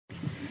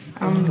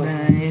I'm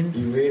done.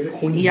 You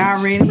ready?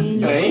 Y'all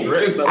ready? I ain't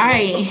ready. All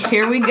right,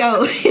 here we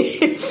go.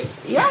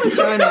 Y'all are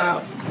showing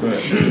out.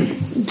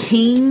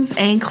 Kings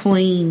and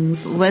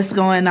queens, what's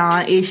going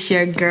on? It's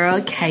your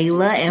girl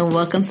Kayla, and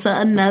welcome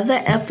to another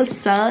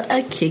episode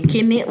of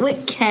Kicking It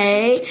with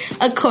Kay.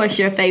 Of course,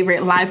 your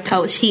favorite life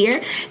coach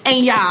here.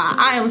 And y'all,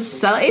 I am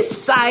so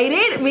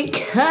excited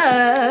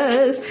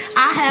because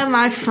I have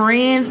my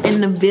friends in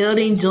the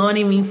building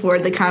joining me for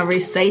the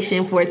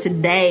conversation for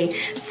today.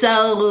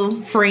 So,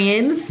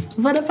 friends,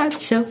 what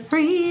about your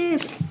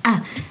friends?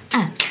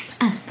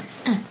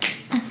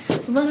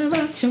 What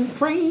about your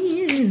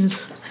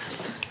friends?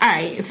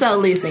 Alright, so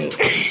listen.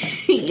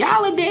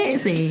 Y'all are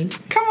dancing.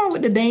 Come on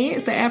with the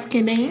dance, the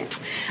African dance.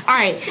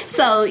 Alright,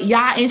 so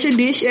y'all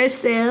introduce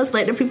yourselves.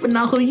 Let the people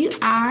know who you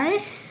are.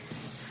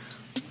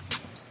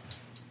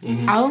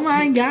 Mm-hmm. Oh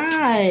my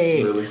God.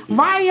 Really?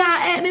 Why y'all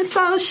acting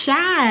so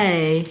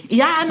shy?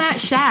 Y'all not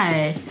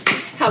shy.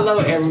 Hello,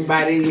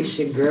 everybody. It's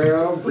your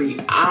girl,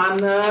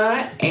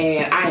 Brianna,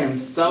 and I am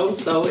so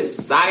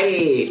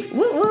excited.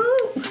 Woo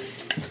woo.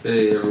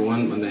 Hey,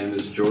 everyone. My name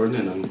is Jordan,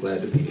 and I'm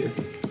glad to be here.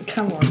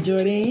 Come on,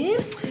 Jordan.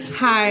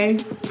 Hi,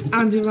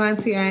 I'm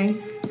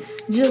Javante.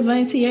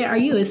 Javante, are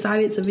you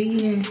excited to be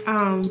here?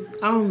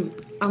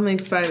 I'm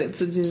excited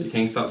to just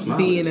can't stop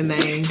smiling. Be in the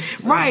name.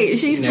 Right,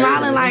 she's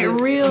smiling like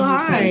real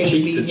hard.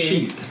 Cheek to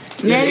cheek.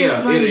 That is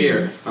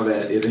funny. My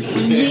bad.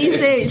 He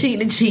said cheek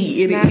to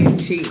cheek.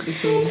 Cheek to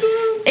cheek.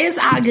 It's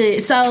all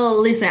good. So,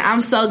 listen,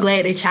 I'm so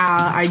glad that y'all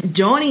are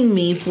joining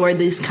me for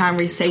this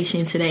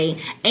conversation today.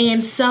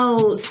 And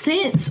so,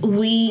 since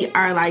we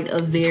are like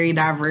a very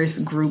diverse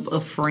group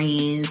of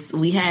friends,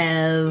 we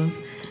have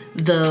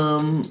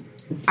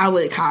I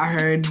would call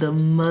her the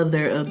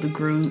mother of the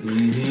group.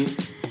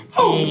 Mm-hmm.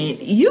 And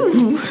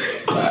you,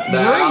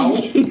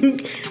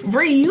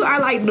 Bree, you are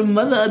like the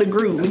mother of the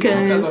group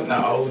because I'm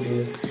the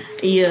oldest.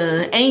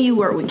 Yeah, and you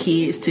work with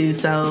kids too,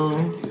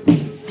 so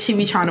she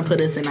be trying to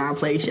put us in our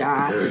place,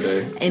 y'all.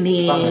 And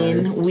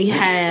then we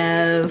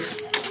have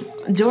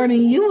Jordan.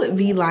 You would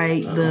be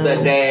like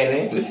the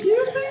daddy.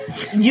 Excuse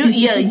me.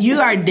 You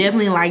are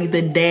definitely like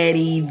the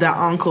daddy, the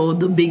uncle,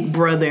 the big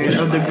brother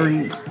of the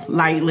group.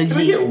 Like legit.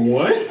 Can I get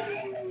one?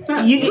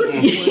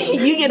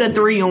 You get a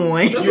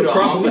 3-on-1. You're the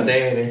Uncle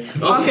Daddy.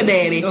 Uncle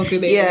Daddy.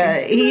 Yeah,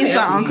 he's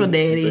the Uncle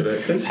Daddy.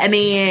 And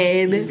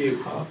then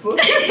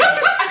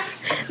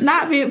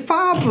not Big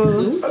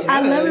Papa.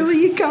 I love it when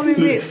you call me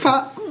Big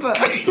Papa.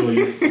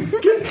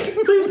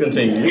 Please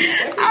continue.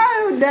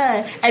 I'm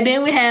done. And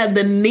then we have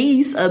the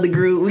niece of the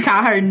group. We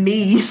call her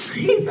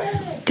niece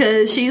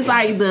because she's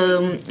like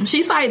the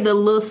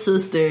little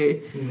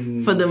sister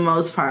for the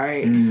most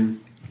part. And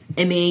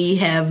then you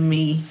have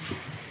me.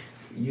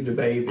 You the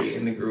baby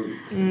in the group.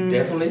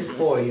 Definitely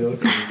spoiled. You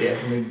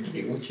definitely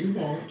get what you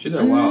want. She's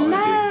that wild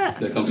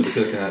auntie that comes to the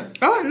cookout.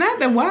 Oh, not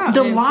the wild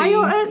The auntie.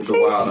 wild auntie?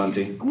 The wild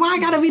auntie. Why I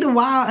gotta be the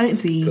wild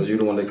auntie? Because you're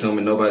the one that come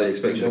and nobody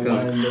expects you to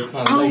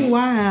come. Oh,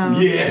 wow.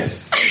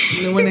 Yes.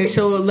 The one that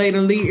show up late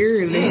and leave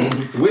early.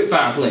 With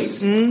 5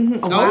 plates. Wow.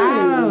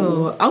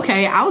 Oh.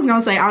 Okay, I was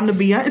gonna say I'm the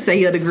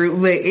Beyonce of the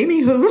group, but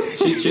anywho.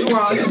 She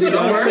wild auntie.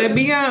 Don't worry. Said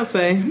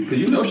Beyonce. Because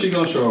you know she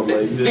gonna show up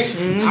late.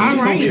 All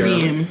right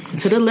then.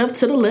 To the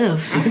left.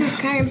 I just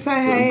came to say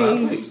hey.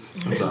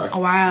 I'm sorry.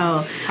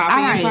 Wow. All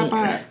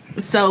right.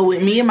 So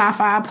with me and my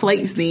 5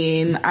 plates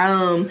then,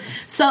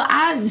 so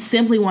I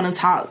simply want to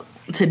talk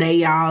today,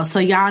 y'all. So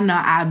y'all know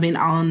I've been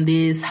on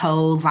this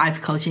whole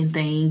life coaching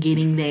thing,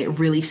 getting that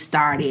really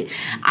started.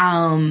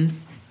 I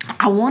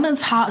want to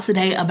talk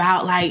today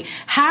about like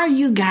how are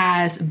you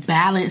guys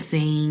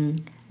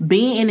balancing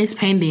being in this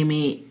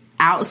pandemic,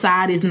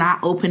 outside is not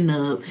open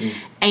up,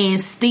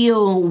 and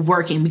still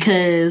working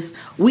because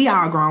we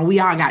all grown, we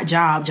all got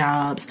jobs.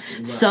 Right.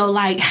 So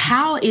like,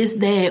 how is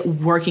that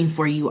working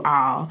for you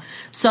all?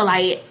 So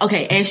like,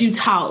 okay, as you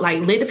talk, like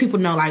let the people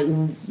know like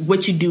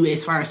what you do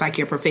as far as like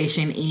your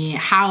profession and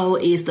how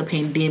is the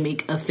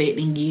pandemic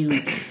affecting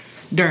you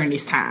during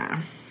this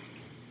time.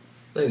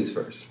 Ladies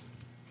first.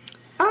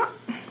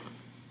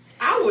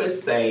 I would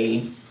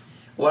say,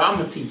 well,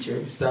 I'm a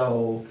teacher,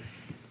 so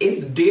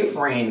it's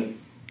different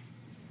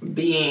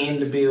being in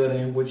the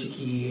building with your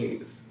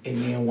kids and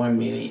then 1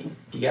 minute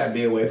you gotta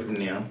be away from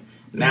them.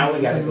 Now we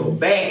gotta go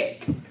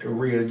back and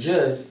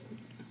readjust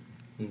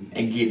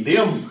and get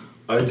them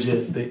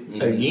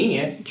adjusted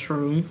again.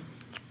 True.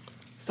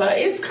 So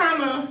it's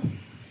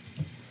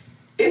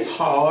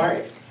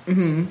hard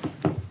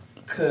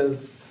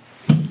because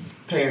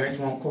parents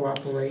won't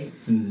cooperate.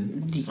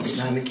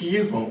 Now the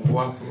kids won't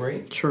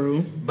cooperate.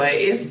 True. But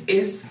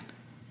it's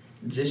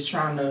just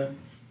trying to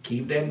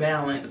keep that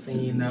balance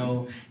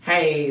and,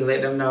 hey,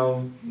 let them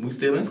know we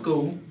still in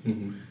school.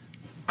 You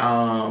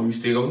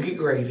still gonna get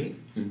graded.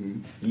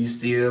 You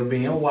still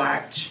being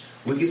watched.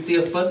 We can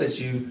still fuss at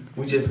you.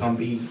 We just gonna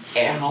be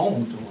at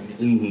home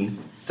doing it.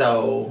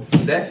 So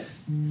that's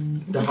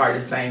the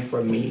hardest thing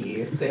for me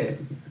is that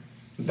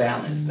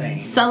balance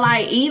things. So,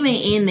 like, even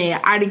in there,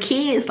 are the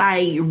kids,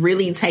 like,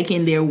 really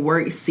taking their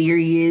work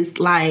serious?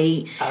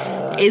 Like,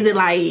 is it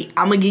like,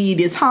 I'm going to give you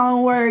this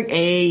homework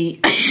and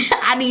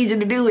I need you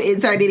to do it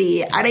and turn it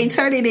in? Are they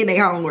turning in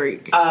their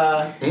homework?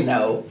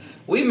 No.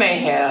 We may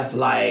have,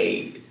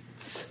 like,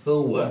 2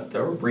 or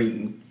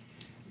 3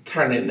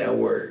 turning their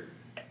work.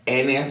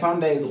 And then some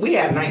days, we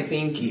have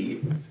 19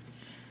 kids.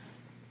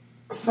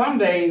 Some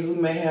days we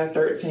may have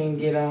 13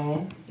 get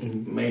on,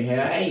 may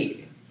have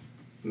 8,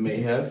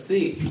 may have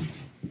 6,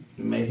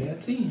 may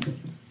have 10.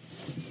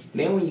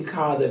 Then when you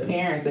call the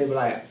parents, they be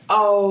like,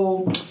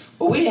 oh,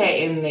 well, we had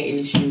internet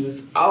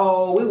issues.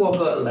 Oh, we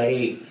woke up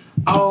late.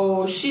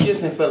 Oh, she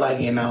just didn't feel like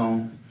getting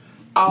on.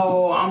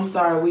 Oh, I'm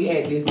sorry, we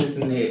had this,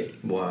 and that.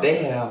 Wow.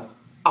 They have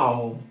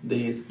all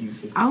the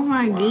excuses. Oh,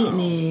 my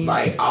goodness.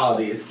 Like, all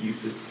the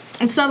excuses.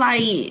 And so,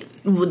 like,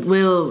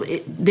 well,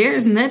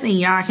 there's nothing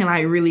y'all can,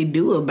 like, really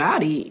do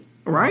about it,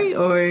 right?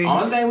 Or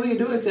Only thing we can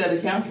do is tell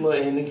the counselor,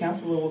 and the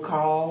counselor will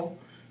call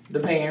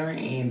the parent,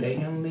 and they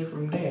handle it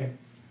from there.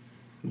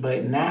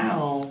 But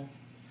now,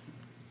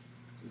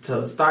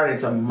 starting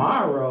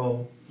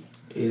tomorrow,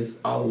 is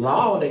a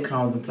law that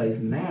comes in place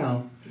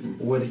now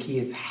where the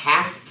kids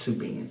have to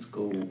be in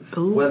school,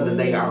 whether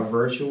they are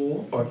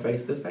virtual or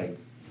face-to-face.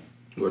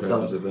 What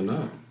happens if they're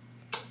not?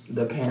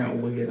 The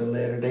parent will get a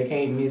letter. They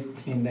can't miss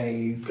 10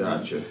 days.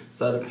 Gotcha.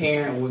 So the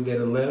parent will get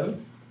a letter.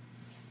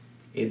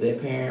 If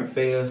that parent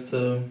fails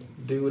to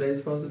do what they're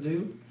supposed to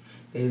do,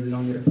 they're either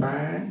going to get a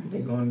fine,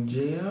 they're going to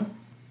jail.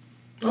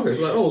 Okay,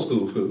 so like old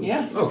school.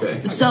 Yeah.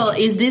 Okay. so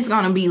is this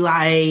going to be,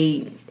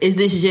 like, is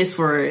this just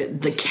for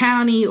the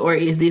county or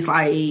is this,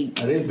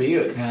 like... Oh, this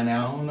Bill kind of,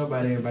 I don't know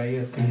about everybody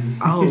else.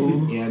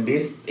 Oh. Yeah,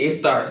 it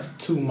starts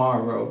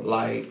tomorrow.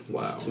 Like,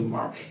 Wow.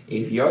 tomorrow.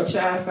 If your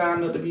child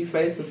signed up to be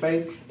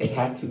face-to-face, they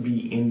have to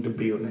be in the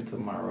building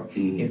tomorrow.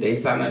 If they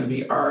sign up to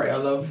be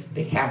RLO,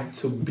 they have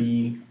to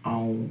be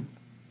on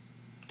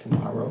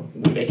tomorrow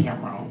with their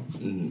camera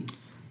on.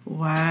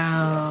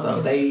 Wow.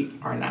 So they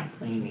are not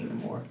playing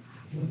anymore.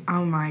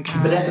 Oh, my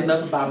God. But that's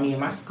enough about me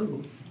and my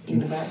school.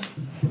 Anybody?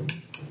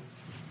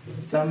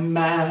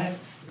 Somebody.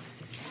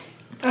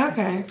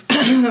 Okay.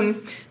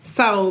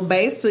 So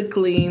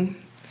basically,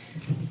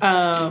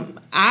 I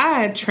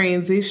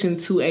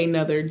transitioned to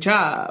another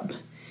job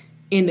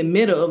in the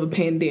middle of a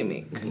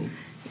pandemic.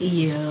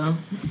 Yeah.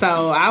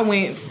 So I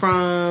went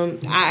from,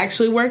 I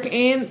work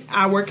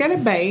at a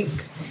bank,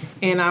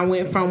 and I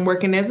went from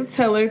working as a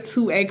teller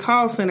to a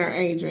call center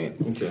agent.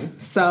 Okay.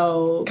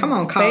 So Come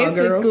on, call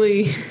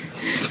basically,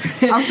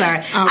 I'm sorry.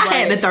 I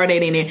had to throw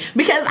that in there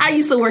because I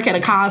used to work at a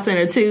call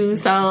center too.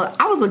 So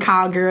I was a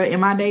call girl in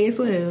my day as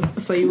well.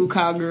 So you would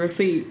call girl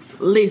seats.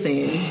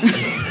 Listen,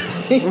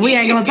 we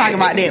ain't gonna talk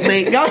about that,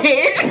 but go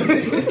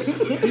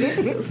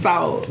ahead.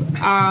 So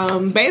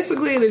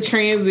basically, the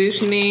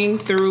transitioning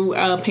through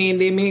a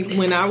pandemic,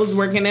 when I was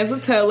working as a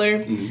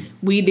teller,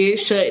 we did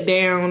shut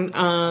down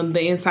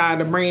the inside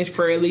of the branch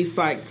for at least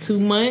like 2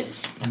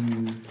 months,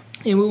 and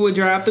we would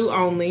drive through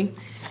only.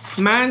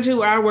 Mind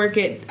you, I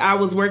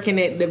was working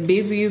at the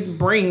busiest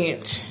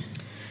branch.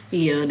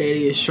 Yeah, that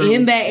is true.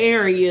 In that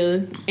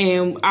area,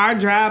 and our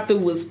drive-through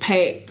was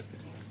packed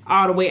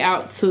all the way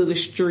out to the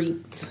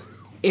street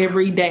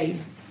every day.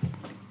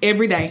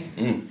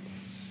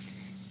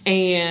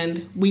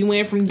 And we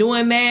went from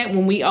doing that.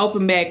 When we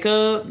opened back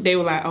up, they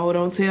were like, "Oh,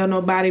 don't tell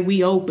nobody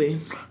we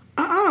open."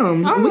 We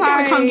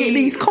gotta come get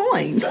these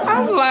coins.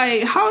 I was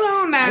like, "Hold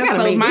on now."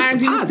 So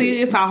mind you,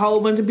 still it's a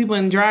whole bunch of people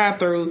in the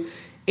drive-through.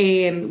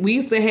 And we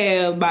used to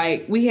have,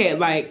 we had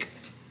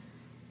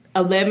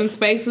 11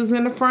 spaces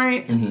in the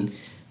front.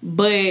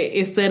 But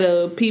instead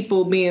of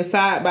people being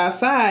side by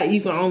side, you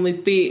can only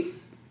fit,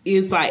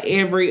 it's like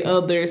every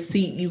other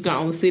seat you can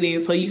only sit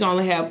in. So you can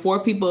only have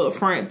 4 people up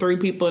front, 3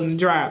 people in the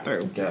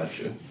drive-thru.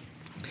 Gotcha.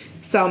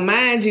 So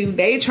mind you,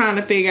 they trying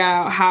to figure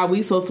out how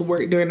we supposed to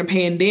work during the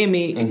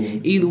pandemic.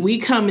 Either we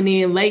coming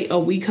in late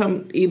or we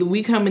coming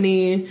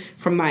in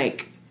from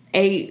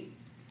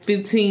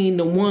 8:15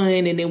 to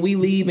 1, and then we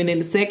leave, and then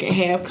the second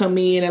half come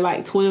in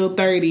at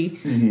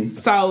 12:30.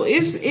 So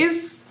it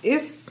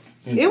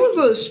was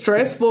a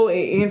stressful and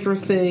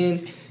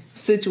interesting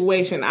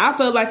situation. I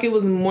felt like it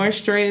was more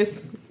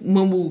stress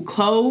when we were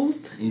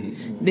closed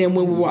than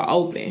when we were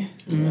open.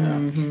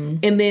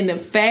 And then the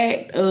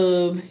fact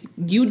of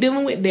you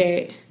dealing with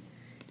that,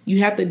 you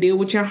have to deal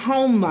with your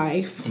home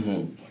life,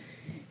 and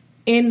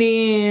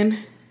then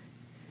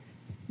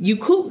you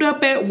cooped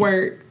up at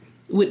work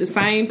with the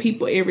same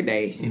people every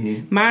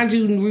day. Mind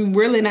you, we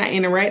really not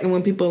interacting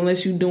with people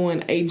unless you're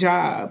doing a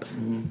job.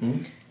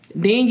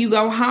 Then you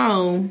go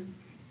home,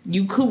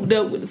 you cooped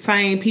up with the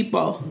same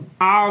people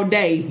all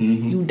day.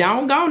 You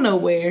don't go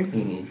nowhere.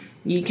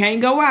 You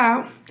can't go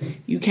out.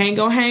 You can't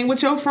go hang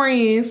with your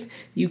friends.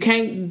 You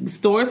can't,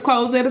 stores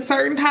closed at a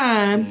certain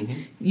time.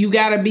 You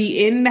gotta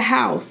be in the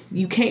house.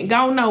 You can't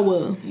go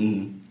nowhere.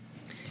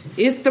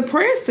 It's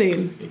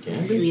depressing. It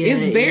can be. Yeah,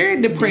 It's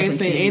very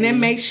depressing, and it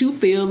makes you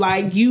feel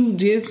like you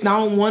just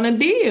don't want to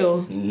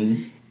deal.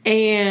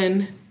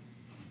 And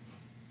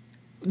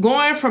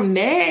going from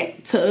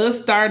that to us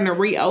starting to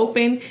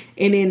reopen,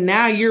 and then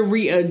now you're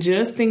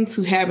readjusting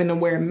to having to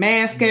wear a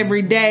mask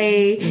every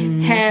day,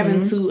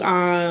 having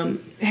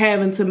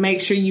to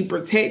make sure you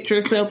protect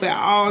yourself at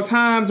all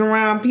times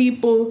around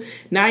people.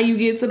 Now you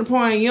get to the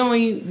point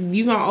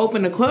you gonna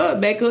open the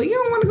club back up. You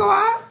don't want to go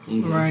out.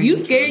 Right. You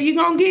scared you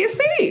gonna get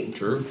sick.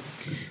 True.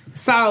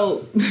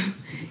 So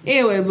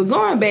anyway, but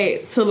going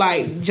back to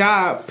like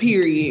job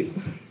period.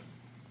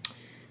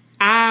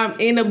 I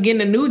ended up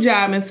getting a new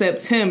job in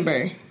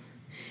September.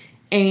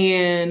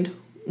 And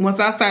once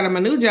I started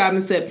my new job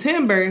in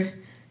September,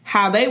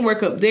 how they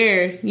work up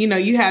there,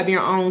 you have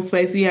your own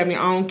space, you have your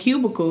own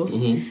cubicle.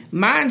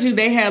 Mind you,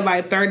 they had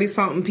like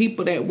 30-something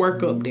people that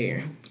work up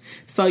there.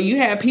 So you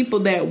have people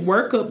that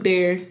work up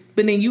there,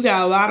 but then you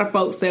got a lot of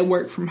folks that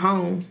work from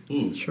home.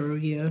 True,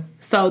 yeah.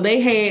 So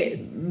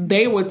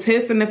they were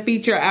testing the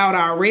feature out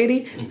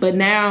already, but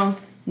now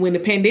when the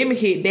pandemic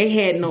hit, they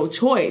had no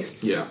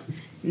choice. Yeah.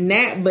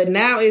 But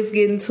now it's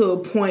getting to a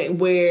point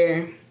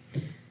where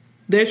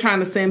they're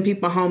trying to send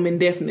people home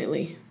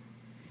indefinitely.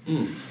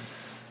 And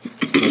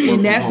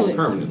that's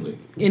permanently.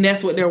 And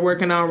that's what they're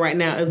working on right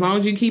now. As long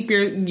as you keep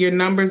your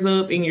numbers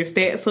up and your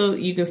stats up,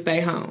 you can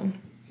stay home.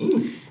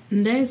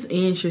 That's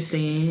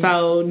interesting.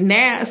 So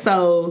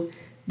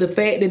the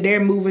fact that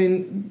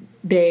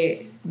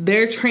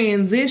they're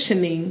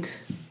transitioning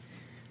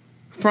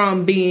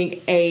from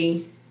being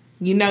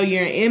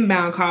you're an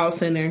inbound call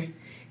center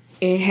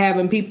and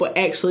having people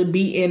actually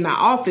be in the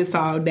office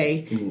all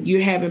day,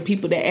 you're having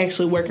people that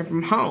actually working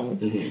from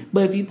home.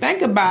 But if you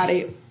think about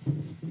it,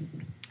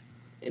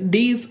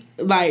 these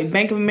like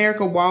Bank of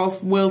America,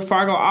 Wells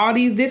Fargo, all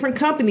these different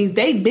companies,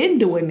 they've been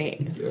doing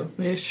that. Yeah,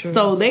 that's true.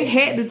 So they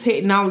had the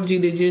technology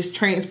to just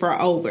transfer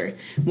over.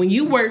 When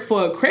you work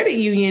for a credit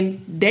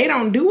union, they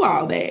don't do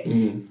all that.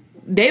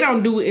 They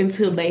don't do it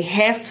until they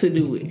have to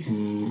do it.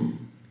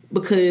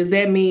 Because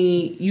that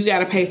means you got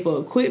to pay for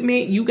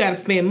equipment. You got to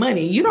spend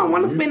money. You don't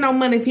want to spend no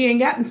money if you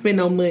ain't got to spend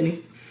no money.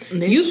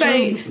 You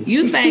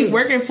think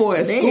working for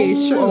a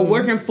school or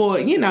working for,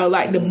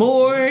 like the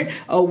board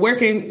or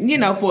working,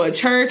 for a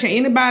church or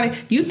anybody,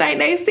 you think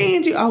they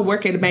stingy? Oh,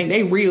 work at the bank,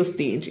 they real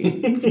stingy.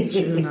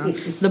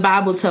 The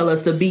Bible tell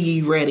us to be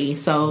ye ready.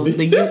 So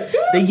the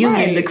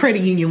union, the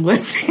credit union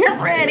wasn't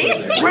ready.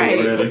 Right.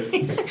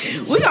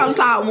 We're going to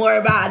talk more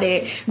about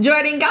that.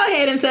 Jordan, go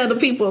ahead and tell the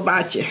people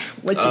about you.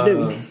 What you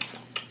do.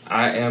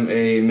 I am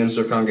a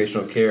minister of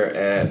congregational care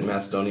at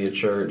Macedonia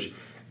Church.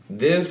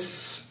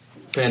 This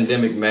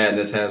pandemic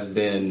madness has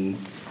been...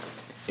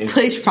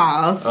 Push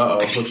pause.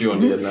 What you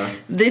want to get now?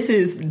 This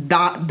is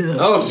Dr.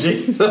 Oh,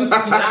 jeez.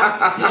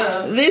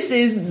 This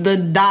is the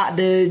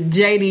Dr.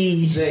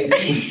 JD.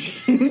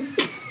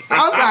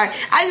 I'm sorry.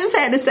 I just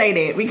had to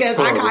say that because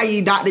I call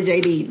you Dr.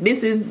 JD.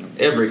 This is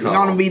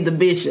going to be the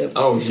bishop.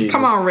 Oh, jeez.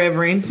 Come on,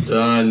 Reverend.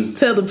 Done.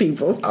 Tell the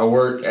people. I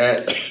work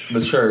at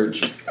the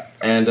church,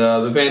 and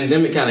the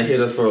pandemic kind of hit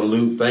us for a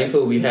loop.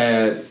 Thankfully, we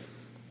had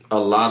a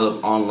lot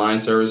of online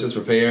services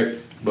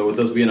prepared. But with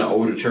us being an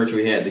older church,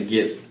 we had to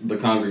get the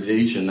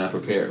congregation not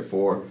prepared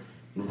for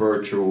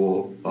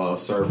virtual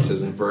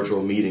services and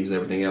virtual meetings and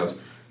everything else.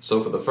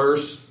 So for the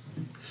first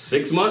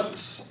 6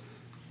 months,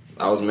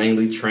 I was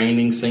mainly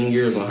training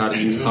seniors on how to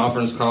use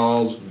conference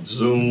calls,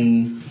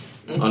 Zoom,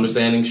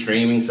 understanding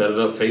streaming, set it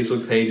up,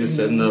 Facebook pages,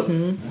 setting up,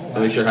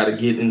 make sure how to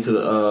get into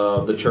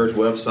the church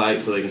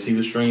website so they can see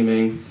the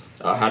streaming,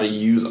 how to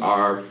use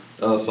our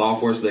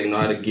software so they know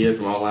how to give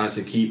from online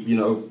to keep,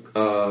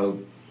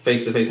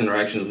 face-to-face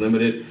interactions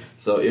limited.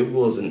 So it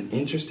was an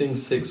interesting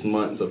 6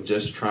 months of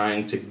just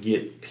trying to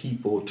get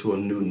people to a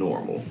new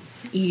normal.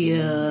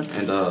 Yeah.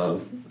 And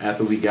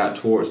after we got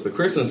towards the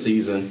Christmas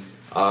season,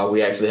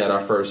 we actually had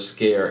our first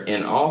scare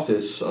in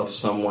office of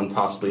someone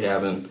possibly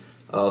having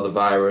the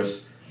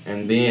virus.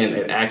 And then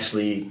it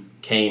actually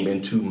came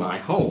into my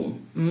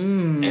home.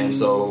 And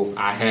so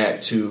I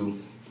had to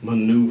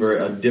maneuver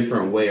a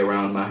different way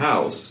around my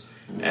house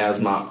as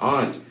my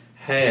aunt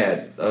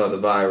had the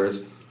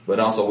virus. But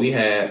also we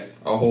had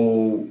a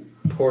whole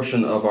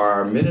portion of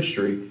our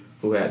ministry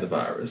who had the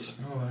virus.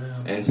 Oh,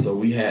 wow. And so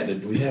we had to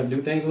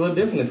do things a little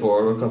differently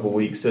for a couple of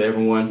weeks till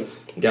everyone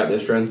got their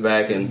strength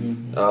back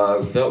and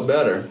felt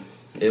better.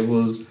 It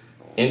was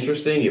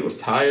interesting. It was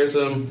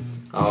tiresome.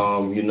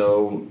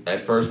 At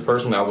first,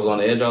 personally, I was on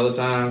the edge all the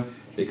time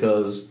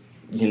because,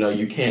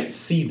 you can't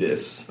see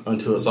this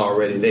until it's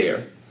already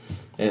there.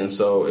 And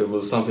so it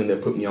was something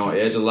that put me on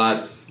edge a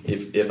lot.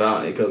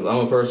 Because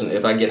I'm a person,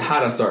 if I get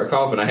hot, I start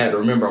coughing. I had to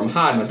remember I'm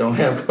hot and I don't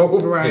have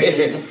COVID.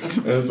 Right.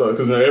 And so,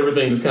 because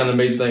everything just kind of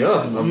made you think,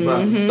 I'm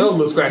felt a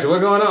little scratchy.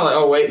 What's going on? Like,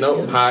 oh wait,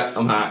 no, I'm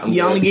hot.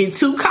 You only get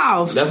 2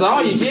 coughs. That's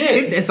all you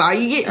get. That's all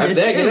you get. After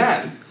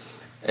that.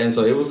 And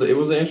so it was an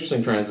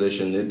interesting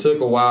transition. It took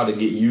a while to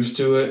get used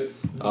to it,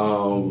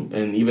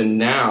 and even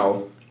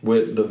now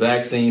with the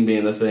vaccine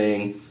being the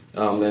thing,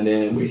 and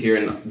then we're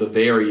hearing the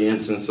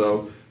variants, and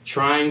so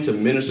trying to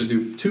minister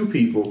to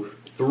people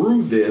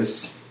through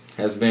this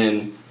has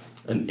been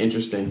an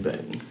interesting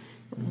thing.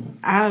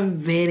 I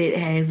bet it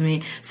has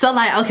been. So,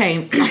 like,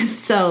 okay,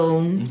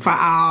 so for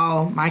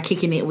all my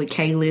Kicking It with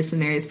K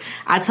listeners,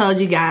 I told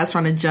you guys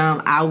from the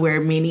jump I wear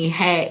many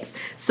hats.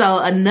 So,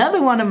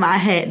 another one of my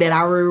hat that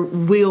I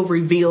will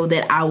reveal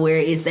that I wear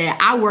is that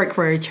I work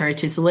for a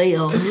church as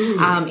well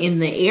in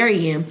the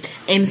area.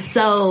 And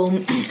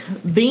so,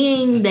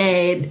 being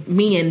that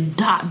me and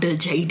Dr.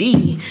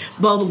 JD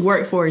both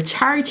work for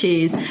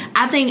churches,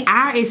 I think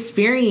our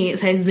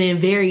experience has been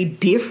very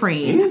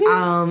different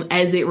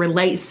as it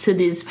relates to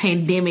this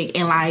pandemic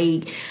and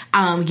like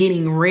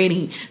getting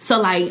ready.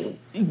 So like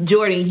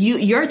Jordan,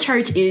 your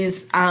church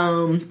is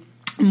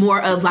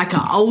more of like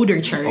an older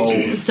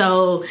church.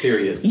 So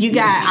period. You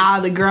got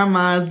all the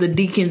grandmas, the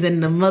deacons,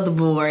 and the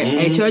motherboard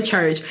at your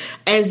church,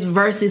 as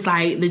versus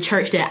like the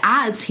church that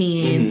I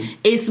attend.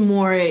 It's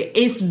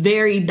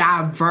very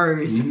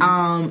diverse.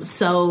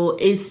 So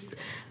it's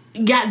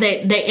got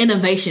that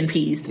innovation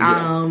piece.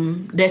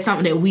 That's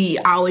something that we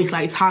always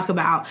like talk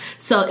about.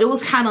 So it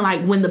was kind of like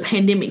when the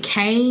pandemic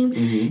came,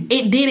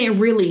 it didn't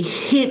really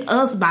hit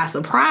us by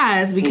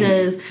surprise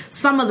because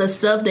some of the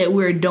stuff that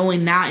we're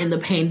doing now in the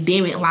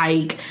pandemic,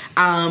 like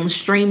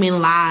streaming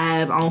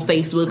live on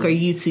Facebook or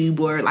YouTube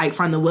or like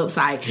from the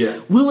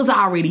website, we was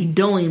already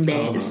doing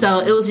that. So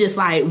it was just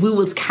like we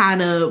was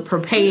kind of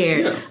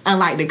prepared,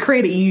 unlike the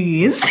credit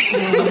unions.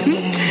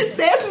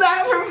 That's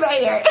not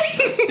prepared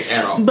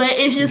at all. But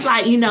it's just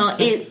like, you know,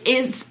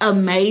 it's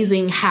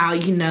amazing how,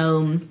 you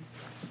know,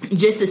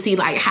 just to see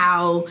like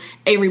how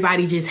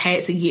everybody just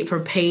had to get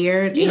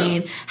prepared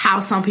and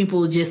how some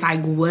people just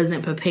like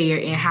wasn't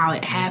prepared and how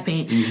it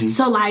happened.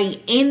 So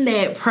like in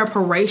that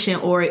preparation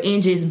or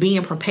in just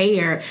being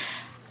prepared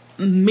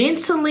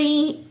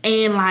mentally,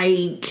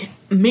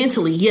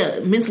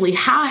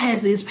 how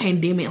has this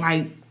pandemic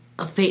like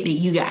affected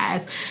you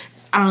guys?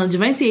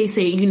 Javante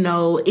said, you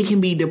know, it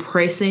can be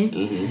depressing,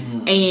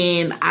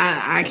 and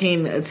I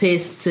can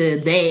attest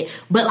to that.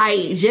 But,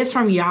 like, just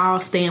from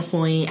y'all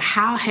standpoint,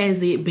 how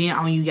has it been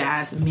on you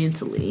guys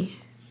mentally?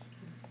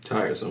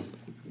 Tiresome.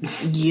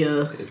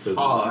 Yeah.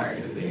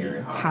 Hard.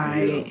 Very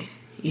hard.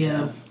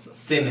 Yeah.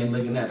 Sitting and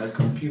looking at a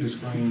computer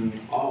screen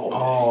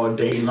all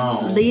day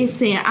long.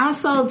 Listen, I'm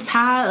so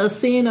tired of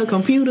seeing a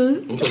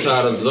computer. I'm so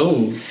tired of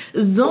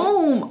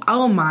Zoom.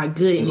 Oh, my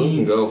goodness. Zoom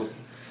can go.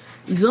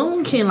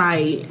 Zoom can,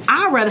 like,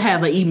 I'd rather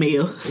have an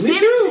email. Send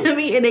it to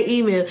me in an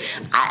email.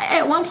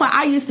 At one point,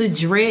 I used to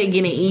dread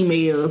getting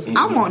emails.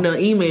 I want the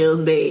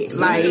emails back.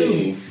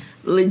 Like,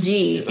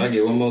 legit. If I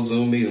get one more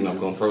Zoom meeting, I'm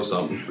going to throw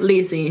something.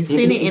 Listen,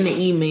 send it in the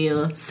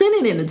email.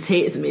 Send it in a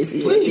text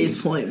message at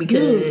this point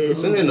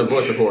because... Send it in a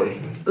voice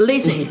recording.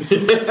 Listen.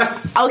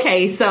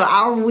 Okay, so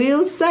I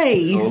will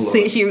say,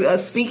 since you are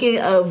speaking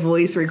of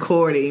voice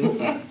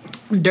recording...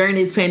 During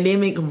this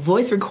pandemic,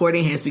 voice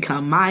recording has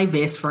become my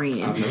best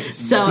friend.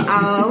 So,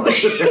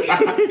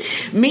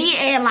 me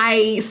and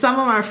like some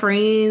of my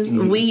friends,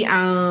 we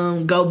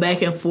go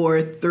back and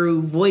forth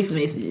through voice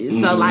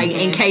messages. So, like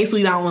in case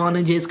we don't want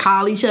to just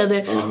call each other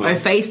or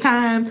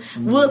FaceTime,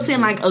 we'll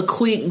send like a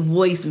quick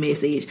voice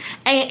message,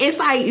 and it's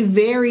like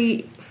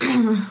very.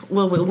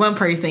 Well, with one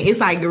person, it's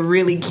like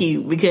really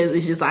cute because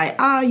it's just like,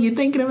 oh, you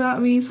thinking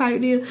about me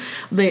type deal.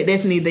 But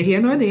that's neither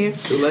here nor there.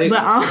 Too late.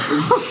 But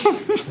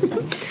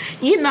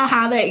you know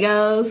how that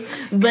goes.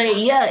 But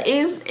yeah,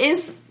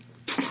 it's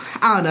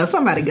I don't know.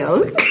 Somebody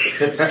go.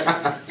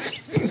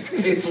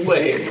 It's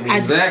weird.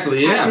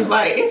 Exactly. Yeah.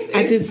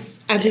 I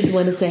just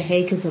want to say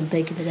hey because I'm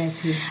thinking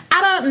about you.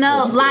 I don't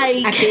know.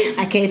 Like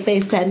I can't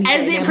FaceTime you.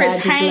 As it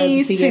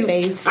pertains to your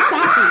face. Stop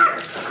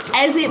it.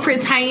 As it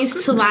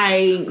pertains to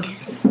like.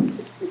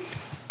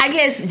 I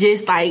guess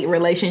just like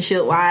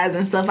relationship wise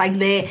and stuff like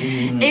that,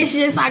 it's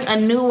just like a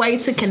new way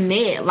to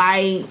connect.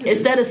 Like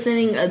instead of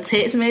sending a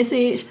text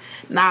message,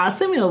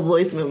 send me a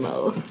voice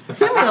memo.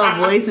 Send me a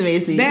voice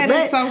message.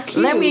 Is so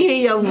cute. Let me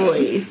hear your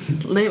voice.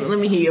 Let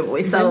me hear your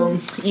voice. So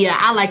yeah,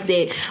 I like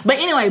that. But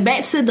anyway,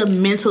 back to the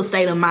mental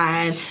state of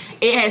mind.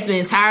 It has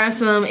been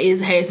tiresome.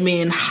 It has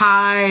been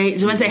hard. Do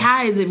you want to say how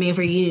has it been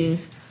for you?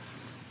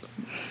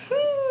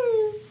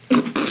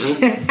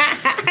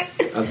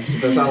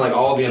 That sounds like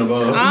all the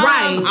above.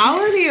 Right.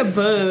 All of the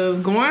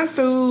above. Going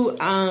through,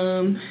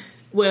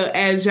 well,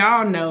 as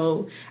y'all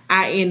know,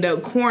 I end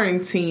up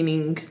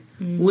quarantining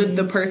with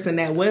the person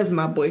that was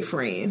my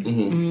boyfriend.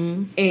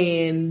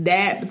 And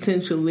that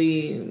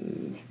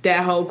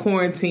whole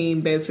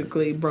quarantine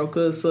basically broke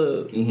us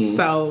up.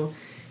 So,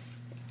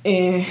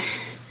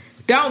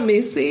 don't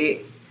miss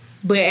it.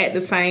 But at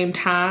the same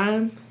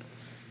time,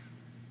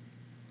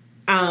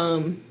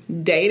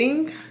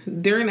 dating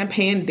during a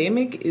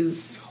pandemic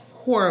is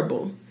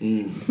horrible.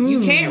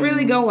 You can't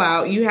really go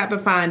out. You have to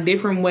find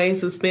different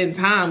ways to spend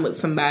time with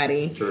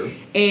somebody. True.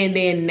 And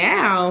then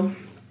now,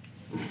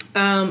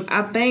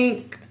 I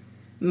think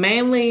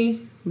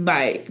mainly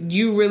like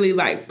you really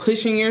like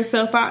pushing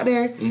yourself out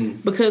there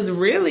because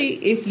really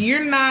if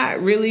you're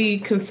not really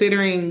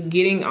considering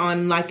getting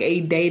on like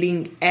a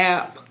dating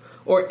app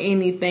or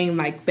anything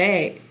like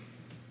that,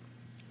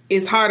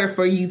 it's harder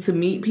for you to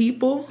meet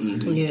people.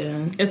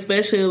 Yeah.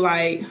 Especially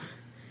like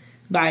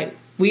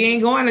We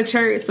ain't going to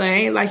church, so it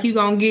ain't like you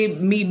gonna get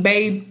me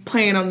babe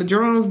playing on the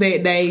drums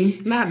that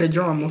day. Not the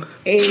drummer.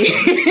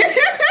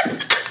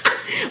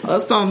 Or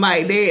something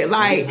like that.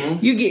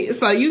 Like, you get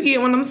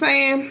what I'm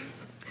saying?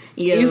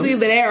 Yeah. It's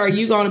either that or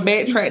you gonna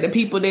backtrack the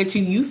people that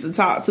you used to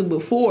talk to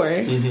before.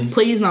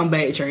 Please don't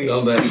backtrack.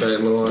 Don't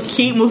backtrack, Lord.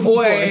 Keep moving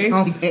forward. Don't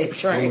I'm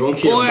backtrack. gonna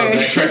keep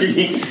backtrack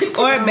again.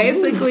 Or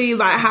basically,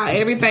 like, how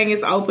everything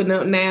is opened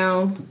up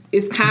now.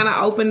 It's kind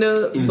of opened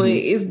up, but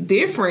it's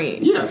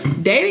different. Yeah.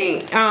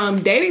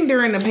 Dating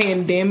during the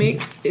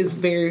pandemic is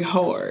very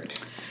hard.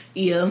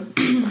 Yeah.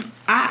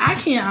 I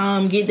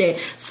can't get that.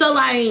 So,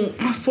 like,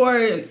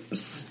 for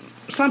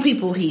some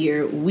people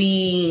here,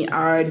 we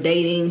are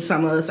dating.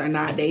 Some of us are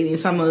not dating.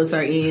 Some of us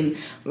are in,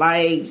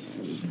 like,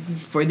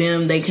 for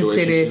them, they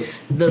consider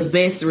the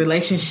best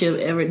relationship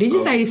ever. Did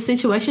you say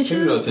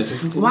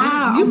situationship?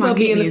 Wow. You might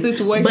be in a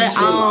situation.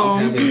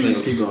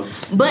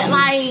 But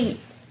like,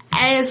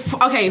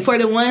 for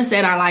the ones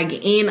that are like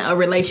in a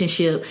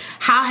relationship,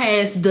 how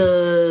has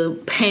the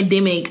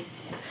pandemic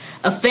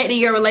affected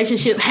your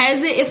relationship?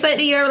 Has it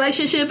affected your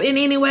relationship in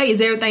any way?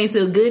 Is everything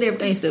still good?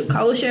 Everything still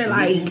kosher?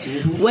 Like,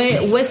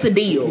 what's the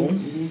deal?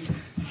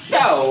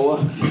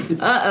 So,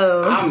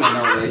 I'm in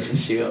a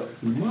relationship,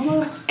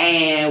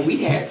 and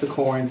we had to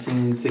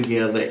quarantine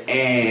together,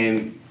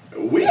 and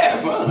we had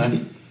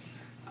fun.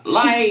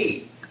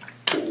 Like,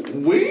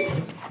 we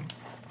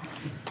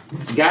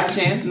got a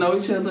chance to know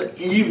each other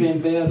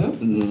even better.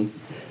 We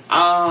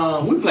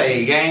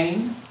played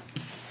games.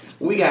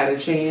 We got a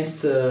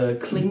chance to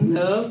clean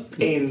up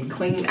and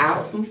clean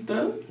out some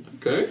stuff.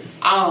 Okay.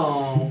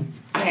 I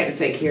had to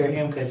take care of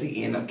him because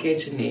he ended up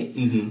catching it.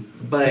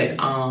 But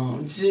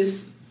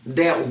just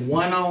that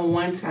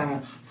one-on-one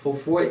time for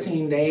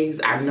 14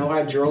 days, I know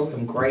I drove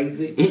him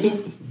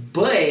crazy.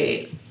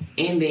 But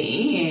in the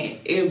end,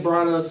 it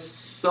brought us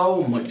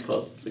so much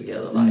closer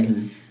together. Like,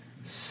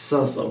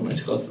 so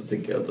much closer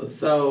together.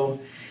 So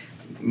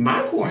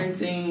my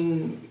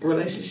quarantine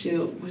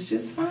relationship was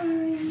just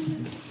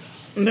fine.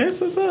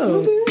 That's what's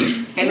up.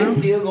 And it's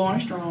still going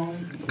strong.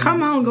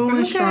 Come on,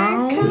 going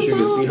strong. I wish you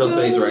could see her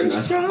face right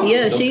now.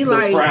 Yeah, she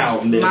like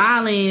proudness.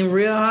 smiling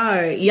real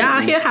hard.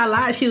 Y'all hear how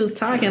loud she was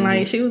talking.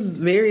 Like, she was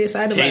very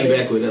excited Came about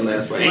back it. with that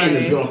last one. And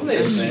it's going.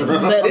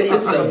 But This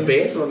is the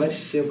best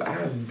relationship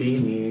I've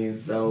been in.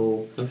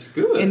 So That's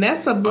good. And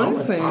that's a I'm gonna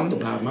blessing. talk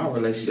about my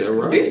relationship. Yeah,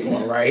 right. This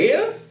one right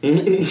here,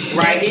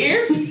 right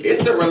here,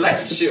 it's the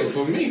relationship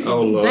for me.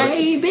 Oh Lord.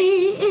 Baby,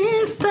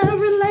 it's the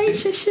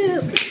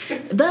relationship.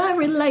 The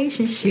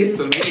relationship. It's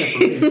the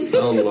man for me.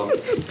 Oh Lord.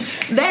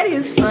 That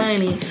is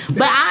funny.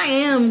 But I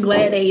am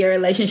glad that your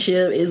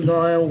relationship is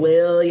going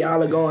well.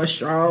 Y'all are going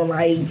strong.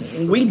 Like,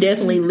 we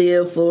definitely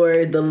live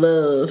for the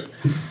love.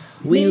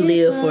 We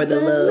live for the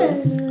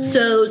love.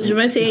 So,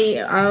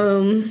 Javante,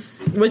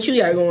 what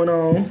you got going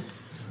on?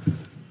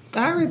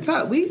 I already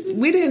talked.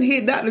 We didn't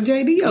hit Dr.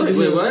 JD over Wait,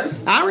 here. what?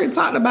 I already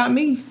talked about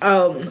me.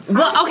 Well,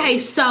 okay,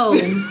 so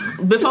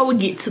before we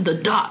get to the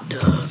doctor,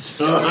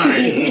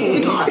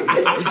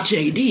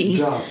 JD.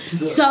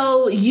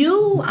 So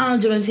you,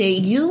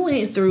 Javante, you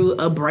went through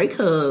a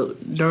breakup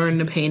during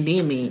the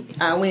pandemic.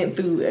 I went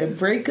through a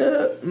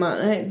breakup. My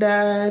aunt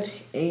died,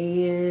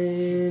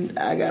 and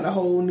I got a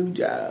whole new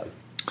job.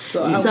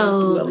 So I went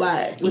through a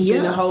lot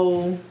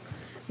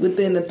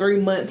within the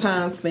 3-month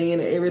time span.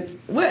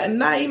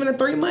 Not even a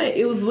 3 month.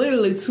 It was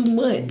literally 2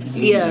 months.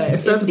 Yeah,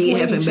 stuff did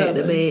happen back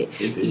to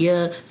back. It did.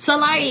 Yeah. So,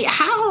 like,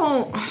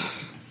 how...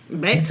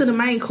 Back to the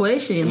main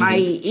question. Like,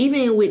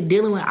 even with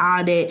dealing with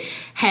all that,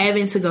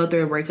 having to go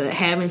through a breakup,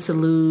 having to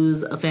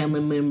lose a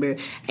family member,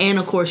 and,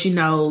 of course, you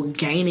know,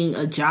 gaining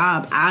a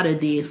job out of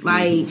this,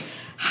 like,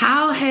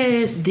 how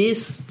has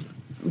this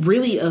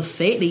really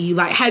affected you?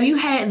 Like, have you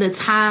had the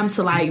time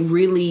to, like,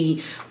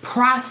 really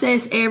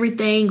process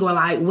everything, or,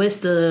 like, what's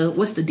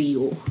the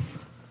deal?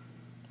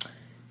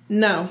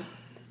 No.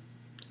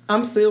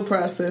 I'm still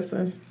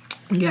processing.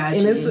 Gotcha.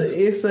 And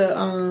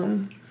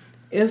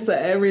it's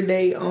a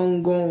everyday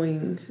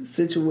ongoing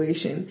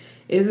situation.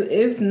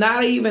 It's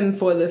not even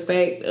for the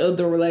fact of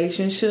the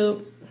relationship.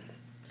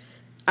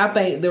 I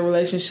think the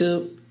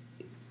relationship,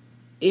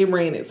 it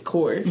ran its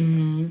course.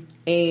 And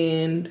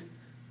it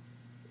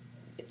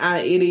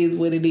is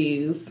what it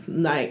is.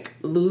 Like,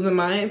 losing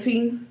my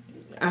auntie,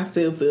 I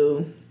still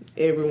feel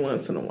every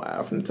once in a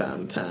while from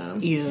time to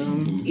time. Yeah.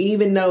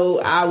 Even though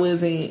I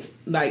wasn't,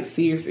 like,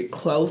 seriously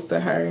close to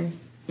her,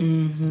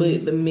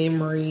 but the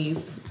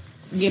memories,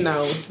 you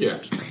know,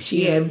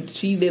 she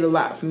did a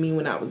lot for me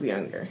when I was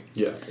younger.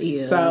 Yeah.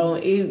 So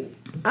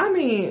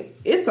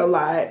it's a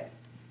lot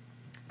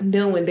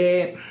dealing with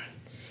that,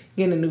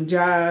 getting a new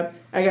job.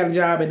 I got a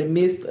job in the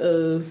midst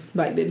of,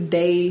 like, the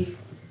day.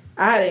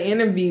 I had an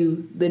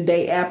interview the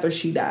day after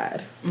she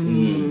died.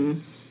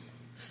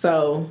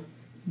 So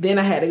then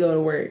I had to go to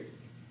work.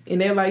 And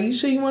they're like, "You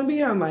sure you want to be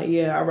here?" I'm like,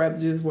 "Yeah, I'd rather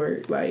just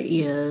work." Like,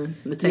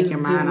 take your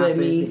mind off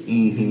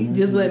it.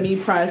 Just let me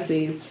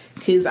process.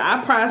 Because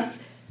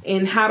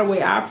and how the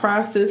way I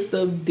process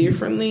stuff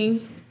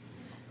differently,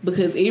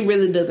 because it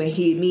really doesn't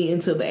hit me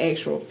until the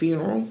actual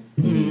funeral.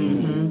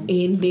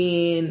 And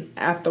then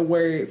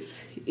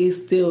afterwards,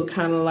 it's still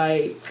kind of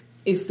like,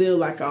 it's still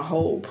like a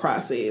whole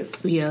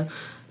process. Yeah.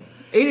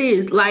 It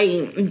is,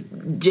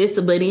 like, just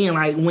to butt in,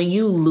 like, when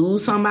you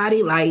lose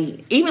somebody,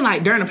 like, even,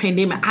 like, during a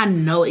pandemic, I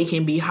know it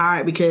can be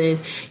hard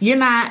because you're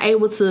not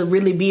able to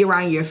really be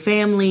around your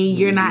family.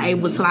 You're not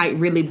able to, like,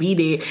 really be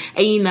there.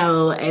 And, you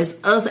know, as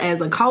us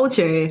as a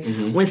culture,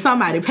 when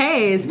somebody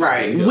passed,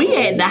 we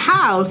at the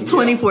house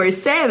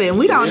 24/7.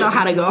 We don't know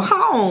how to go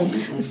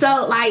home.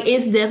 So, like,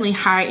 it's definitely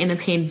hard in a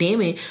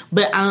pandemic.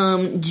 But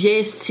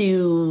just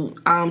to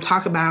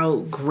talk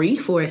about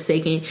grief for a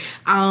second,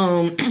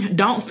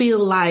 don't feel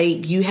like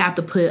you have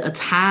to put a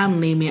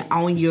time limit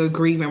on your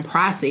grieving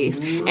process.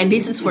 And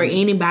this is for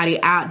anybody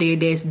out there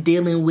that's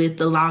dealing with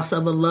the loss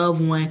of a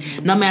loved one,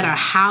 no matter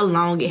how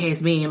long it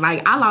has been.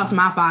 Like, I lost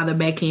my father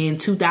back in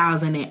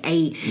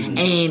 2008,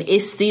 and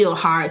it's still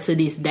hard to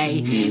this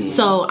day.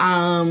 So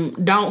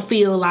don't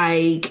feel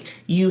like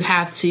you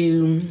have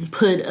to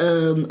put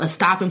a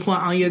stopping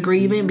point on your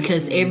grieving,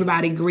 because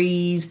everybody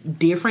grieves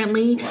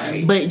differently.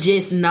 But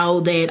just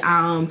know that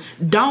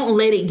don't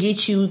let it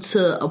get you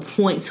to a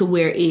point to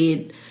where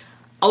it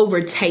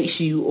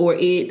overtakes you or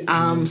it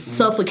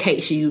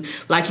suffocates you.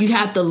 Like, you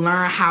have to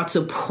learn how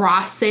to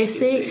process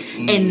it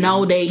and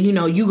know that, you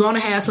know, you're gonna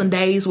have some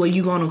days where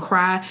you're gonna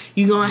cry.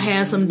 You're gonna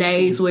have some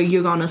days where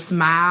you're gonna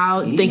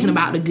smile, thinking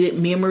about the good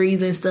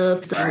memories and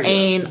stuff.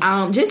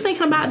 And just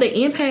thinking about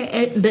the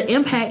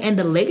impact and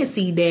the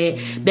legacy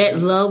that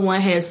loved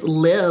one has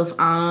left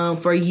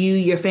for you,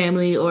 your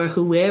family, or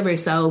whoever.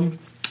 So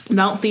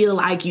don't feel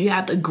like you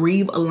have to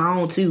grieve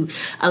alone too.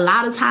 A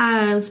lot of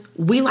times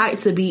we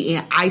like to be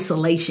in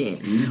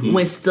isolation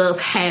when stuff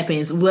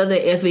happens, whether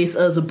if it's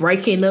us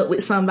breaking up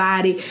with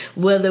somebody,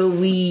 whether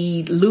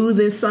we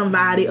losing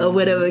somebody, or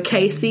whatever the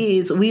case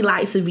is, we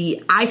like to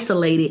be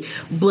isolated.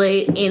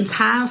 But in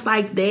times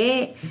like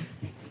that,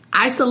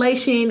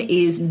 isolation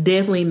is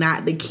definitely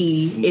not the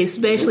key,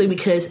 especially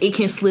because it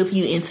can slip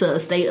you into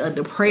a state of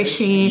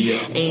depression,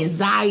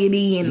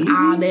 anxiety, and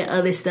all that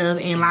other stuff.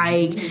 And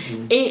like,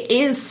 it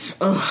is,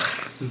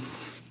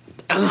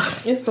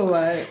 it's a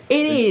lot.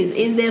 It is.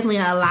 It's definitely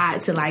a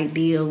lot to like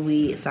deal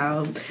with.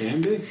 So,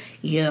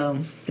 yeah,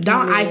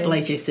 don't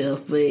isolate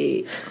yourself,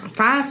 but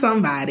find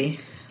somebody,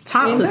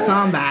 talk to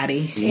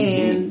somebody.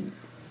 And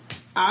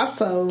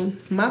also,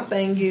 my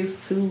thing is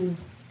to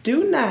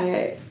do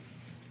not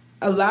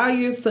allow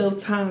yourself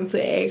time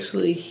to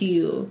actually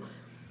heal,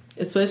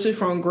 especially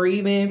from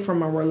grieving,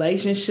 from a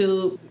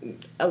relationship.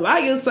 Allow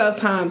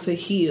yourself time to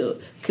heal,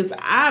 because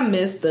I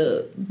messed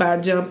up by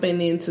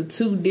jumping into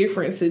 2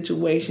 different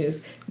situations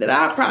that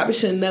I probably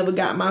should never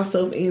got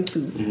myself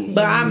into.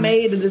 But I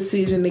made a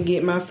decision to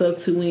get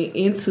myself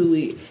into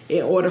it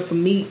in order for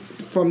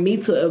me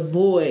to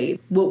avoid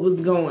what was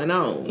going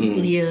on.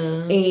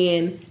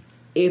 And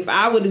if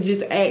I would have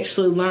just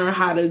actually learned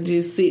how to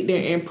just sit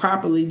there and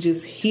properly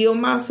just heal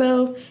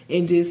myself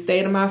and just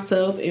stay to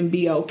myself and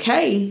be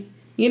okay,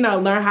 you know,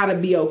 learn how to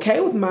be okay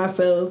with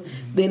myself,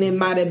 then it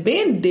might have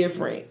been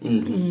different.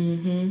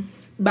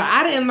 But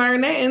I didn't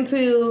learn that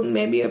until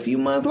maybe a few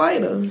months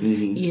later.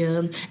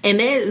 Yeah.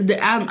 And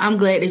I'm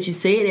glad that you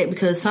said that,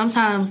 because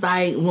sometimes,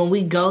 like, when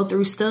we go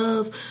through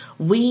stuff,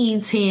 we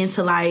tend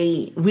to,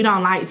 like, we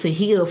don't like to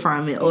heal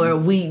from it, or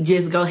we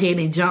just go ahead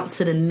and jump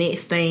to the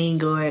next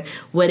thing or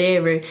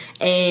whatever.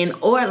 And,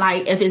 or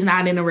like, if it's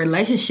not in a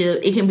relationship,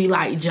 it can be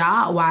like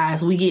job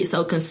wise. We get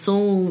so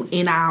consumed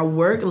in our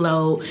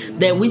workload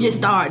that we just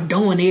start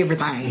doing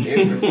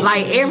everything.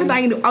 Like,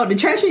 everything. Oh, the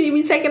trash need to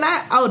be taken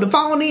out. Oh, the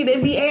phone need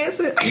to be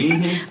answered.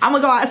 I'm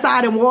gonna go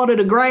outside and water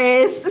the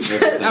grass.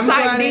 I'm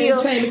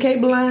gonna change the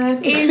cable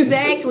line.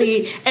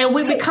 Exactly. And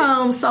we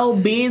become so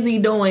busy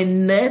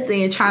doing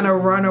nothing, trying to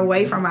run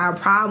away from our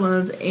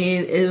problems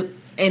and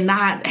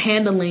not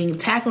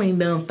tackling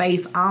them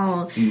face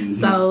on.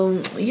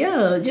 So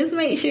yeah, just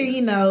make sure,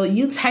 you know,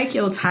 you take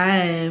your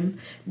time.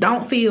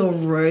 Don't feel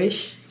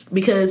rushed,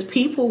 because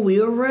people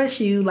will rush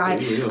you, like,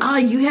 oh,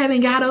 you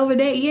haven't got over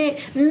that yet.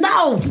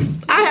 No,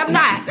 I have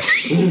not.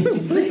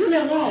 Leave me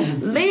alone.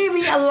 Leave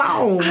me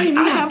alone.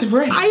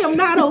 I am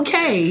not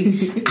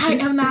okay. I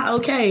am not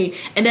okay.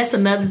 And that's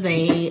another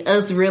thing,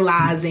 us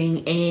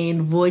realizing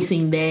and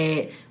voicing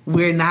that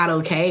we're not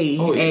okay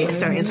at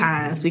certain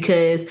times,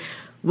 because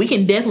we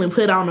can definitely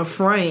put on the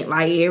front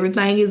like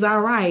everything is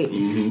all right.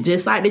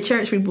 Just like the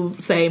church people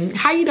say,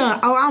 how you doing?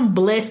 Oh, I'm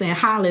blessed and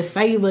highly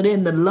favored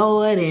in the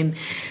Lord, and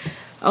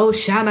oh,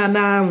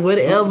 sha-na-na,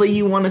 whatever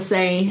you want to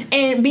say,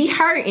 and be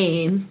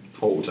hurting the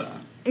whole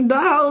time.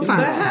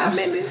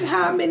 But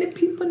how many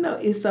people know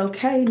it's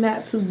okay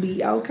not to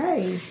be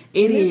okay?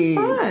 It's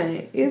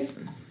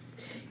fine.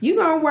 You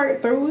gonna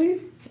work through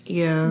it.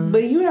 Yeah.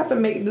 But you have to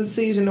make the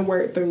decision to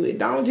work through it.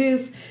 Don't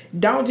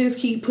just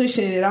keep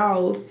pushing it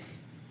off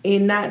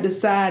and not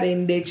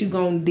deciding that you're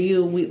going to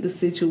deal with the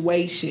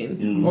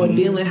situation or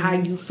dealing how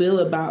you feel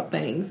about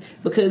things,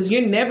 because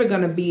you're never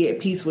going to be at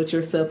peace with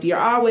yourself. You're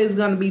always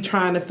going to be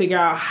trying to figure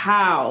out,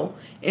 how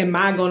am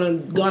I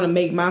going to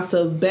make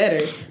myself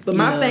better? But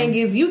my thing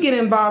is, you get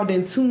involved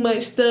in too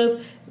much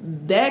stuff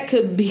that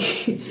could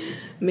be,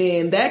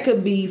 man, that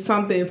could be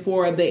something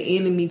for the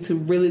enemy to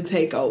really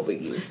take over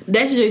you.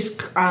 That's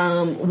just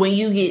when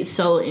you get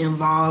so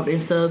involved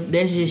and stuff.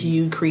 That's just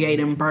you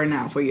creating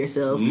burnout for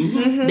yourself.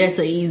 Mm-hmm. That's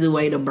an easy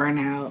way to burn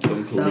out.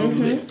 So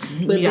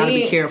But you gotta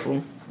then, be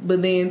careful.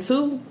 But then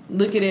too,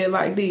 look at it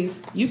like this: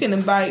 you can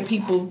invite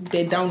people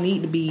that don't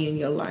need to be in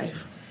your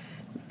life.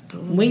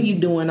 When you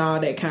doing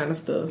all that kind of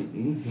stuff,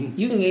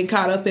 you can get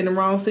caught up in the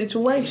wrong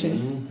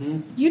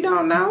situation. You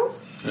don't know.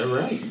 All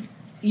right.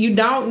 You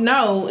don't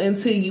know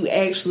until you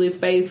actually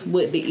face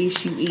what the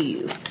issue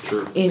is.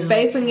 True. And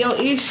facing your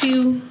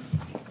issue,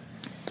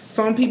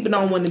 some people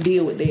don't want to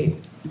deal with that.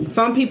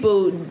 Some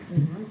people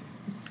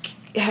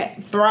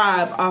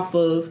thrive off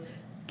of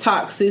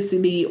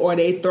toxicity, or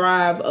they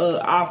thrive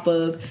off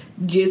of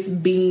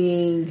just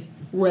being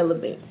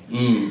relevant.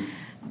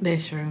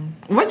 That's true.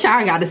 What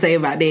y'all got to say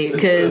about that?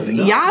 Because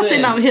y'all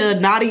sitting up here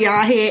nodding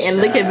y'all head and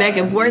looking back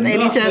and forth at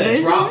each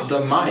other. Drop the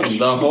mic.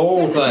 The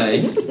whole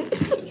thing.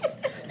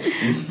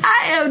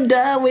 I am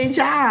done with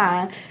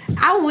y'all.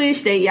 I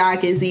wish that y'all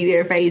could see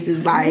their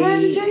faces. Like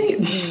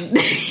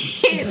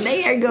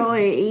they are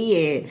going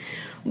in.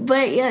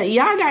 But yeah,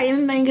 y'all got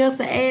anything else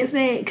to add to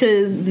that?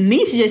 Because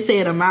Nisha just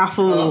said a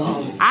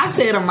mouthful. I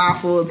said a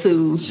mouthful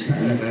too.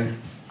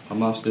 My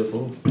mouth's still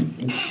full.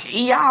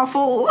 Y'all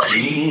fool.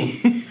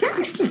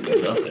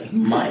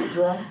 Mic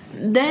drop.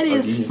 That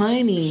is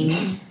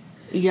funny.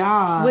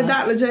 Y'all. With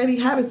Dr.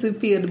 JD, how does it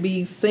feel to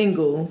be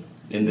single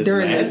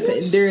during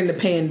the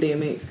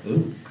pandemic?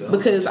 Ooh, God.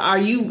 Because are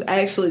you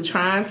actually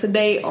trying to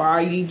date, or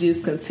are you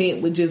just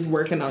content with just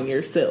working on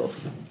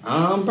yourself?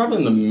 Probably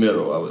in the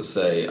middle, I would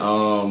say.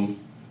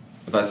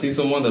 If I see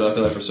someone that I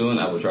feel like pursuing,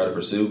 I would try to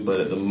pursue. But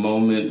at the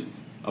moment,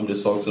 I'm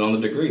just focusing on the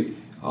degree.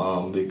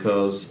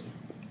 Because,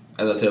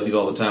 as I tell people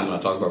all the time when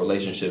I talk about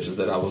relationships, is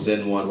that I was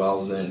in one while I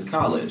was in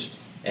college.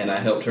 And I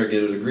helped her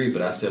get a degree,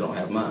 but I still don't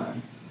have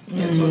mine.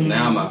 And so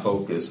now my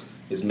focus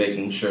is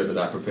making sure that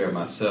I prepare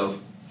myself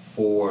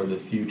for the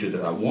future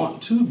that I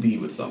want to be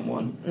with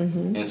someone.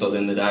 And so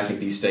then that I can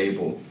be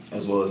stable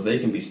as well as they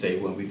can be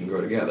stable and we can grow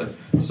together.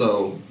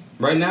 So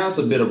right now it's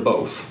a bit of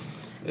both.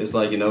 It's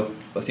like,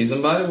 if I see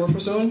somebody we're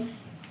pursuing,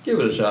 give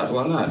it a shot.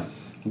 Why not?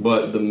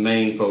 But the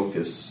main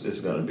focus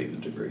is going to be the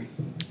degree.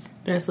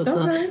 That's what's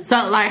up.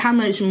 So, like, how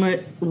much?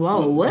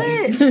 Whoa, what?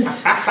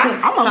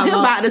 I'm on here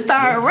about to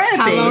start rapping.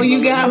 How long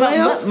you got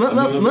left?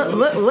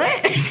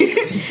 What?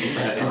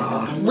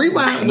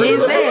 Rewind.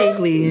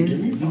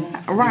 Exactly.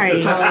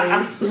 Right.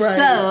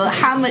 So,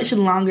 how much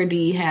longer do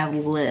you have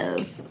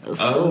left of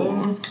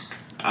school?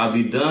 I'll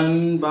be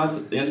done by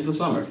the end of the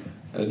summer.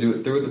 I'll do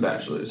it through the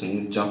bachelor's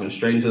and jumping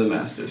straight into the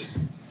master's.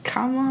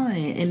 Come on,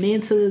 and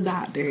then to the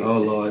doctor. Oh,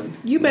 Lord.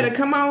 You better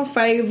come on,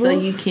 Favor. So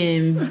you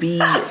can be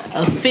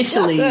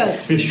officially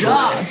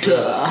doctor.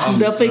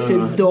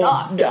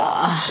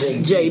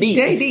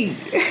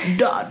 JD.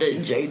 Dr.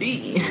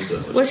 JD.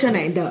 What's your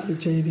name, Dr.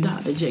 JD?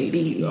 Dr.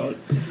 JD.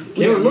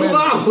 Move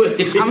on with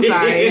it. I'm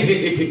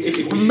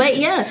sorry. But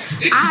yeah,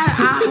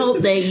 I hope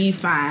that you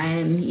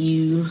find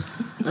you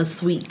a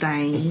sweet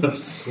thing.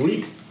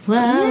 Sweet.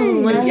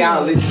 Well, If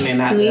y'all listening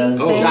out there,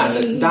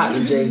 Dr.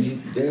 JG.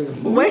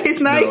 What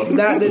his name?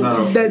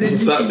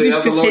 Stop saying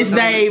that. His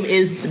name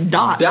is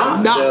Dr.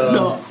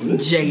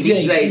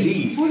 JD.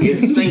 JD is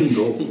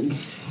single.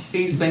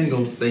 He's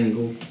single.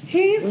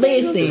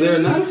 Listen, Is there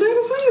not a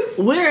single?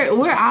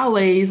 we're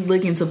always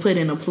looking to put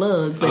in a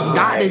plug, but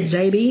Dr.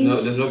 JD,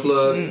 No, there's no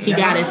plug. he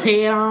got his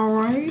head on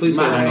right. Please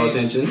pay them no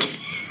attention.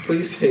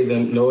 Please pay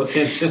them no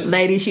attention.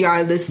 Ladies, you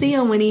ought to see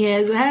him when he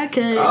has a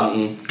haircut.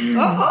 I'm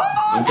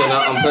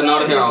cutting all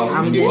the hair off.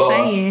 I'm just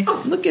saying.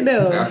 Look at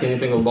that. I can't even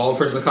think of a bald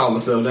person to call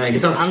myself. Dang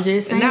it. I'm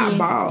just saying. Not I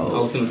bald.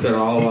 was going to cut it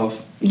all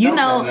off. You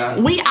know,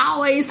 we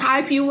always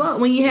hype you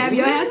up when you have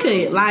your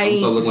haircut. Like, I'm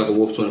so looking like a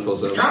wolf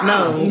 24/7.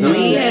 no,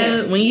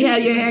 when you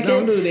have your haircut,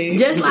 Don't do that.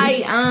 just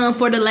like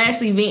for the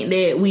last event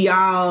that we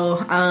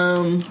all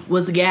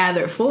was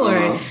gathered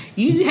for,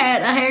 you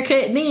had a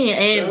haircut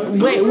then,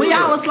 and we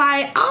all was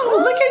like, oh,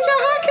 look at your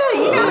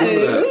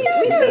haircut,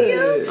 we see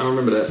you. I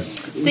remember that.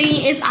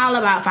 See, it's all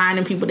about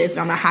finding people that's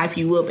gonna hype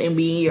you up and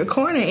be in your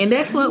corner, and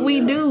that's what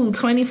we do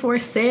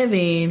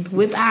 24/7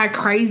 with our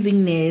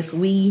craziness.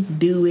 We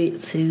do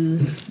it to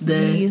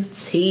the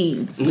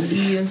T.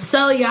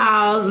 So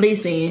y'all,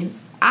 listen.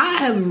 I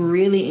have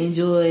really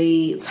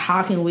enjoyed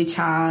talking with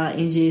y'all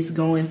and just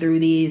going through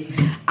this.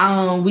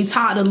 We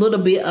talked a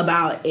little bit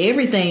about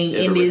everything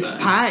in this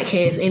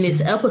podcast, in this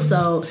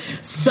episode.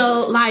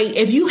 So, like,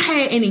 if you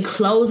had any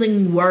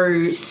closing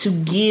words to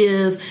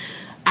give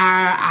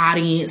our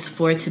audience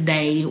for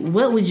today,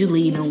 what would you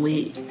lead them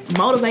with?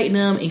 Motivate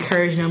them,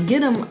 encourage them,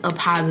 give them a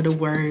positive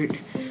word.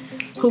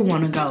 Who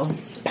want to go?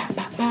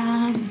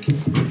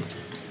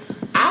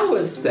 I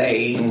would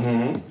say,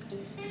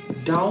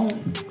 don't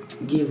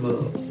give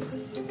up.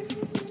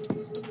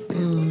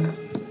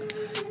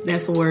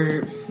 That's a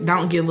word.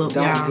 Don't give up,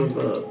 Don't y'all. give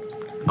up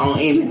on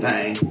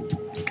anything.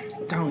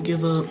 Don't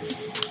give up.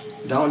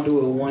 Don't do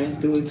it once,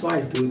 do it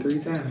twice, do it 3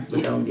 times,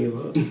 but don't give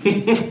up.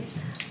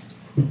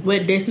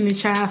 What Destiny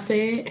Child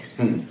said?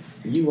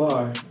 You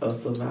are a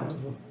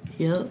survivor.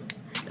 Yep.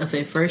 If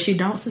at first you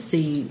don't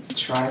succeed,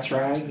 try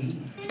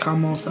again.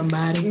 Come on,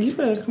 somebody. You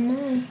better come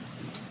on.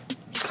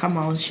 Come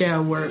on, share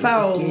a word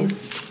So,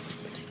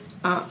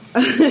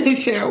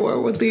 share a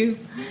word with you.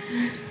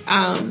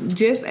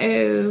 Just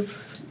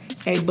as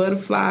a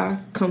butterfly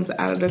comes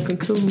out of the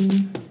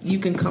cocoon, you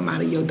can come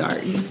out of your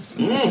darkness.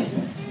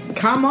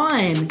 Come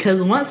on,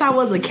 because once I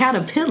was a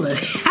caterpillar,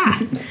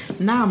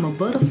 now I'm a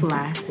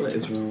butterfly. What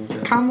is wrong with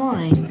that? Come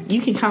on, you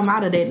can come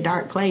out of that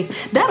dark place.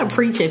 That'll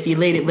preach if you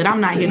let it, but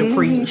I'm not here to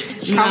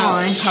preach. Come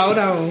on, hold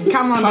on,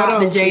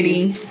 Dr.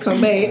 JD,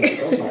 come back.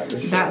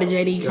 Dr.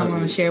 JD, come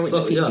on, share with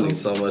the people. Y'all need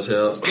so much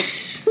help.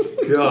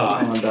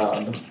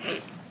 God.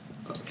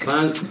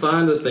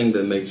 Find the thing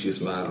that makes you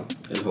smile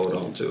and hold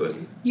on to it.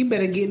 You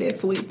better get that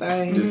sweet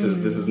thing. This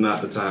is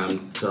not the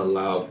time to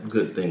allow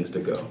good things to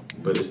go,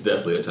 but it's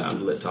definitely a time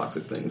to let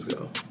toxic things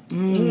go.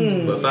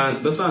 But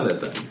find that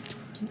thing.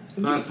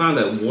 Find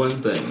that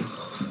one thing.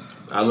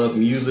 I love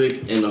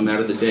music, and no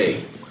matter the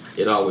day,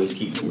 it always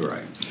keeps me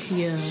right.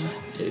 Yeah,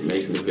 it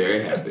makes me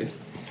very happy.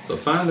 So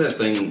find that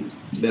thing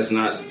that's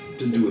not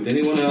to do with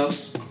anyone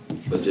else,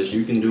 but just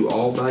you can do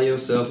all by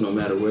yourself, no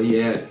matter where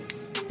you're at.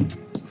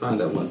 Find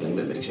that one thing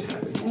that makes you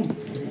happy.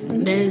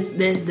 That's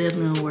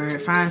definitely a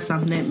word. Find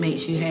something that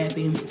makes you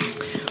happy.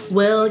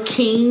 Well,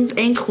 kings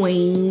and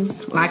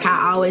queens, like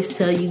I always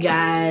tell you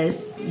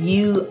guys,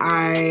 you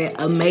are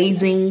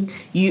amazing.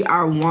 You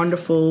are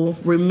wonderful.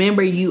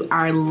 Remember, you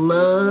are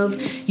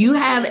loved. You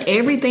have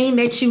everything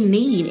that you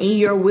need in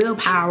your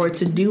willpower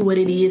to do what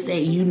it is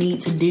that you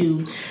need to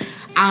do.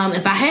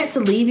 If I had to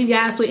leave you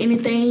guys with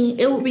anything,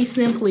 it would be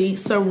simply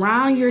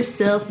surround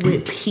yourself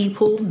with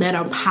people that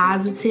are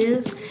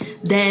positive,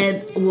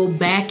 that will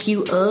back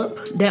you up,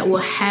 that will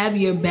have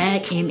your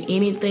back in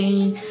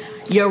anything.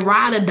 Your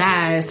ride or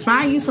dies.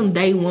 Find you some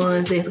day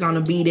ones that's gonna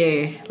be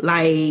there,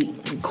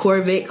 like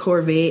Corvette,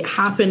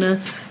 hop in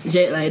a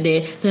jet like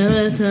that,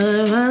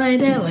 like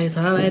that, way,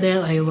 talk like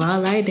that, way,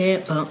 walk like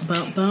that,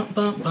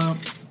 bump.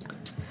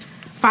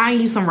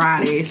 Find you some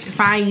riders.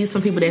 Find you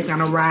some people that's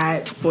gonna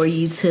ride for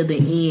you to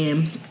the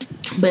end.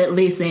 But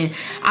listen,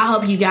 I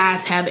hope you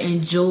guys have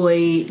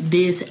enjoyed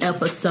this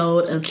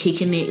episode of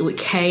Kicking It with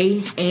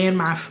Kay and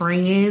my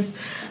friends.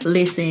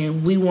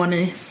 Listen, we want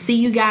to see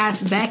you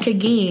guys back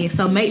again.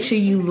 So make sure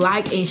you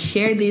like and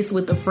share this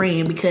with a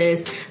friend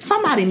because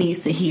somebody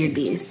needs to hear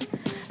this.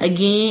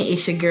 Again,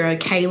 it's your girl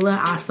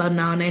Kayla, also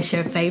known as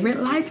your favorite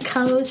life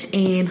coach,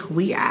 and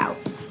we out.